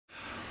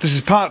This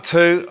is part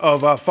 2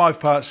 of our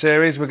 5-part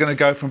series. We're going to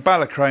go from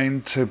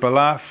BALLACRAINE to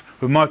BALLAUGH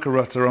with Michael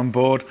Rutter on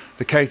board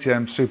the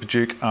KTM Super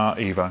Duke R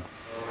Evo.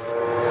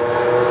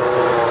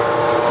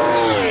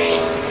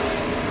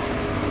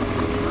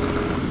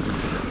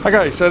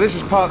 Okay, so this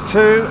is part 2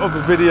 of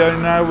the video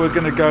now. We're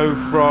going to go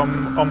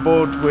from on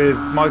board with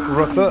Michael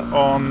Rutter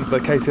on the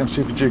KTM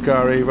Super Duke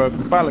R Evo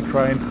from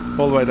BALLACRAINE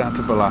all the way down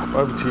to BALLAUGH.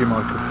 Over to you,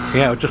 Michael.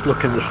 Yeah, just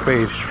looking at the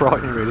speed, it's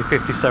frightening really.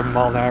 57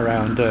 mile an hour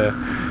around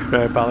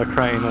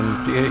BALLACRAINE,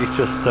 and it's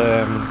just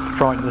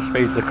frightening the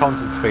speeds, the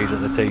constant speeds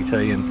at the TT.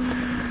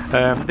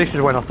 And this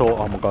is when I thought,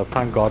 oh my god,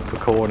 thank god for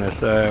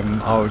corners.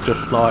 I was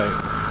just like,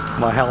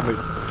 my helmet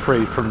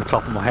freed from the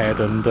top of my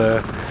head, and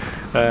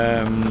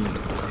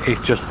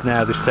it's just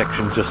now this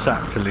section's just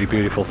absolutely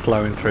beautiful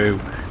flowing through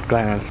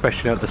Glen,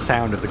 especially at the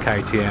sound of the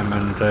KTM,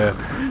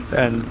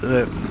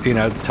 and you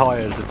know, the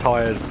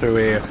tyres through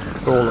here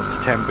are all up to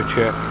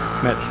temperature.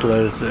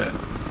 Metzelers,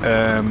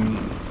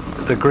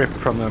 the grip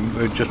from them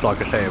were just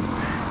like I say,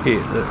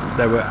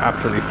 they were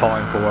absolutely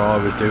fine for what I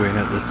was doing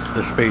at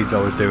the speeds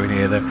I was doing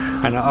here.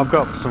 And I've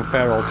got some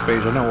fair old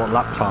speeds. I don't know what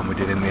lap time we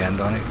did in the end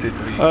on it. Did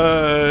we?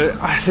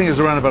 I think it was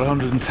around about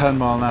 110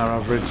 mile an hour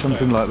average,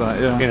 something like that.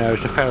 Yeah. You know,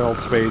 it's a fair old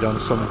speed on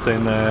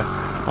something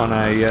on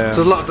a. There's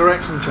a lot of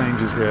direction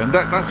changes here, and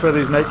that's where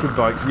these naked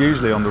bikes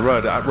usually on the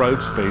road at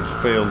road speeds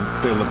feel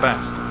the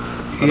best.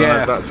 I don't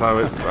know if that's how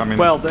it. I mean,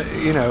 well,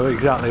 you know,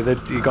 exactly.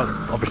 You got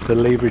obviously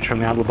the leverage from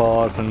the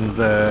handlebars, and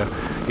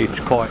it's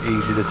quite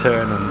easy to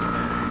turn, and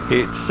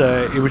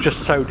it was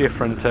just so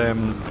different.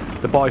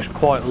 The bike's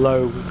quite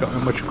low, got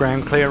much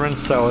ground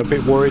clearance, so I'm a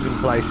bit worried in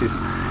places.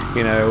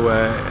 You know,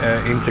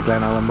 into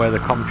Glen Allen where the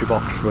commentary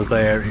box was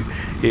there,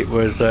 it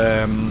was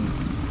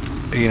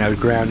you know,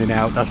 grounding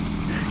out.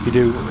 You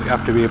do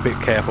have to be a bit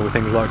careful with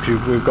things like,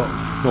 cause we've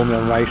got normally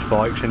on race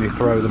bikes and you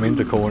throw them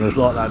into corners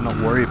like that, not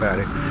worry about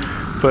it.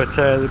 But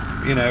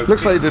you know,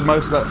 looks like you did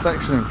most of that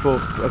section in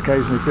 4th,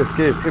 occasionally 5th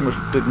gear. Pretty much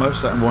did most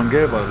of that in 1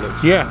 gear by the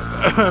looks. Yeah,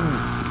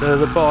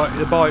 the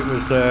bike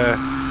was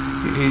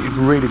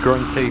really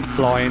grunty,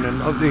 flying, and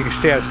you can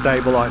see how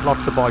stable. Like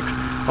lots of bikes,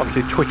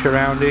 obviously twitch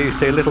around here. You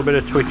see a little bit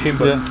of twitching,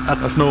 but yeah,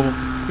 that's normal.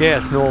 Yeah,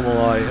 it's normal.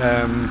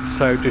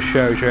 So it just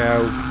shows you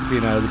how,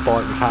 you know, the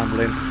bike was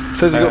handling.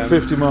 Says you've got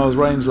 50 miles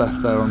range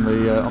left there on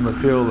the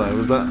fuel there.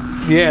 Was that?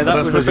 Yeah,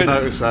 that was a bit.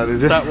 Noticed that,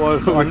 did you? That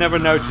was. I never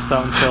noticed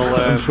that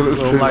until it was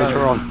too later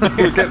on.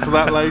 We'll get to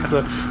that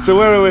later. So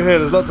where are we here?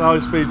 There's lots of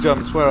high-speed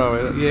jumps. Where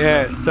are we?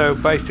 Yeah. So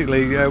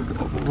basically,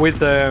 with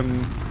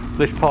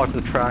this part of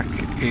the track,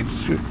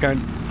 it's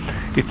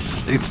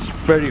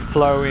very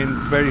flowing,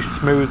 very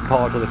smooth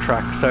part of the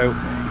track. So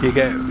you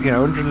get, you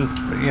know,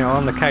 100, you know,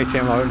 on the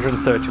KTM like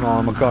 130 mile.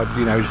 Oh my god,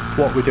 you know,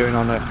 what we're doing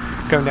on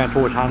going down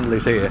towards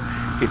Handley's here.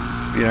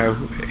 It's, you know,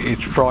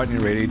 it's frightening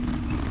really.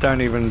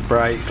 Don't even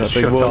brake. Just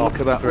shut off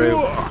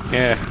through.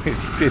 Yeah,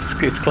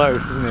 it's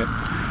close, isn't it?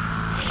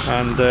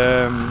 And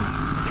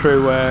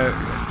through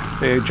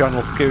John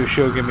will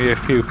sure give me a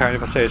few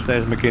pounds if I say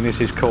there's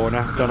McGuinness's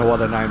corner. Don't know what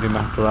they named him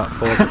after that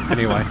for. But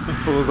anyway,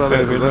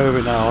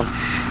 moving on.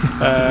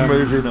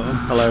 Moving on.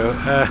 Hello.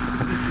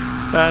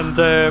 And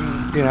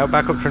you know,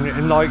 back up to,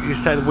 and like you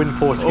said, the wind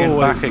force again,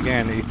 back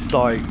again. It's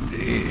like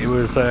it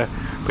was.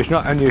 It's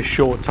not only a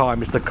short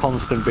time, it's the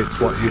constant bits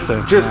what you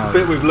said. Just the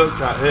bit we've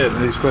looked at here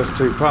in these first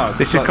 2 parts.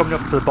 This is coming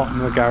up to the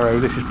bottom of the Garrow.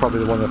 This is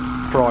probably one of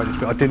the frightest,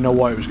 but I didn't know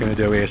what it was going to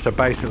do here. So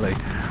basically,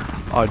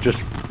 I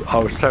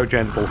was so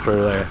gentle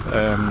through there,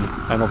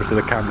 and obviously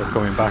the camera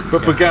coming back.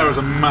 But Garrow's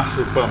a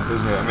massive bump,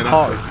 isn't it? I mean,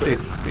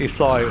 it's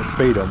like a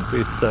speed bump.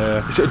 It's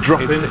a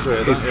drop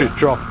into it. It just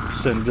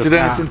drops and just. Did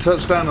anything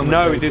touch down on the?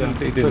 No, it didn't.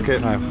 It didn't. Took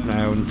it.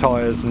 No, and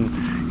tyres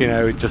and, you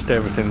know, just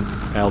everything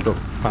held up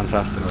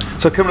fantastically.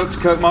 So coming up to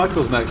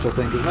Kirkmichael's next, I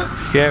think, isn't it?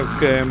 Yeah,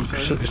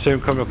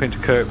 soon coming up into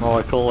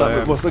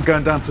Kirkmichael. What's that,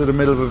 going down through the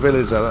middle of a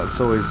village there? That's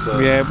always.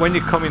 Yeah, when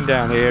you're coming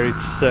down here,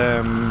 it's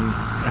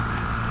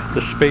the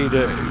speed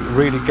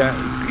really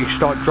you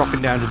start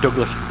dropping down to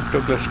Douglas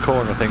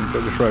Corner, I think,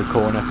 Douglas Road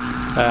Corner,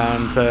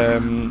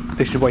 and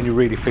this is when you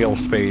really feel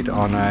speed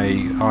on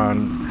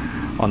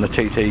the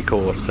TT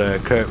course.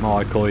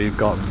 Kirkmichael, you've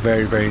got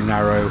very, very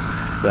narrow.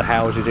 The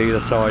houses either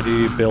side of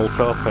you built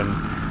up, and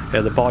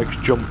the bike's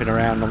jumping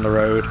around on the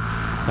road.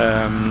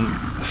 I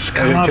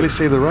can hardly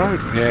see the road.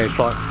 Yeah, it's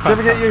like. Do you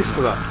ever get used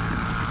to that?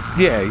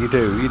 Yeah, you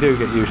do. You do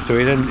get used to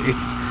it, and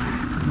it's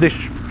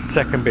this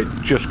second bit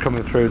just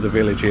coming through the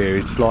village here.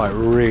 It's like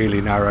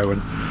really narrow,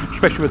 and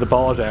especially with the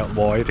bars out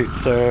wide,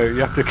 it's you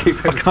have to keep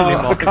everything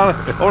in mind.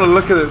 I want to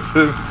look at it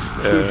through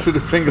the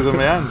fingers of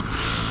my hands.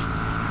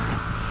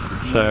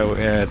 So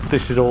yeah,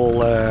 this is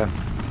all.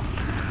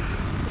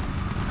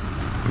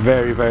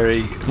 Very,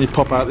 very. Can you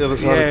pop out the other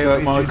side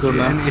of Kirkmichael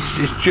now? It's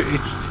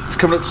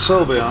coming up to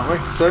Sulby, aren't we?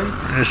 Soon?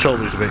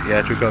 Sulby's a bit,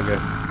 yeah. We've got to go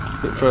a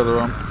bit further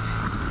on,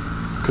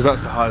 because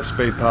that's the highest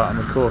speed part on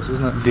the course,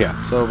 isn't it? Yeah.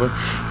 Sulby.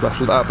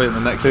 That'll be in the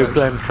next section.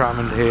 Glen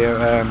Tramond here.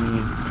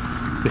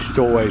 This is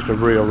always a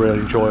real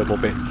enjoyable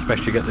bit,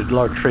 especially you get the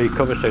low tree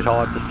cover, so it's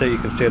hard to see. You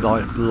can see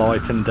like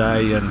light and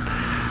day, and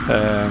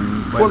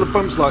what are the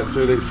bumps like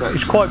through these sections?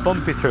 It's quite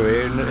bumpy through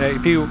here, and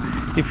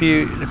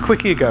the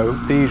quicker you go,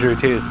 the easier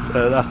it is.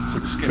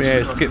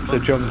 It skips the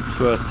jumps,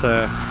 but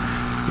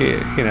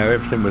you know,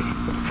 everything was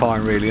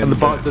fine really. And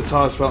the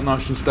tyres felt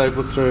nice and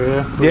stable through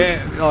here.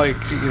 Yeah, like,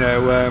 you know,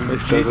 you're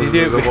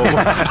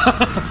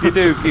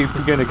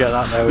going to get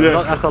that though.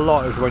 Yeah. That's a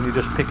lot, is when you're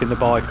just picking the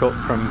bike up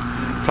from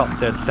top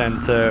dead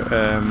centre.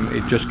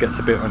 It just gets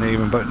a bit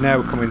uneven. But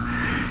now coming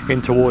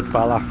in towards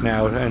Ballaugh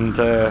now, and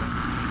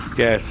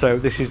yeah, so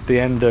this is the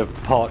end of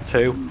part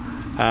 2,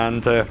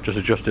 and just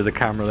adjusted the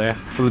camera there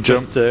for the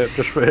jump,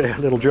 just for a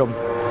little jump.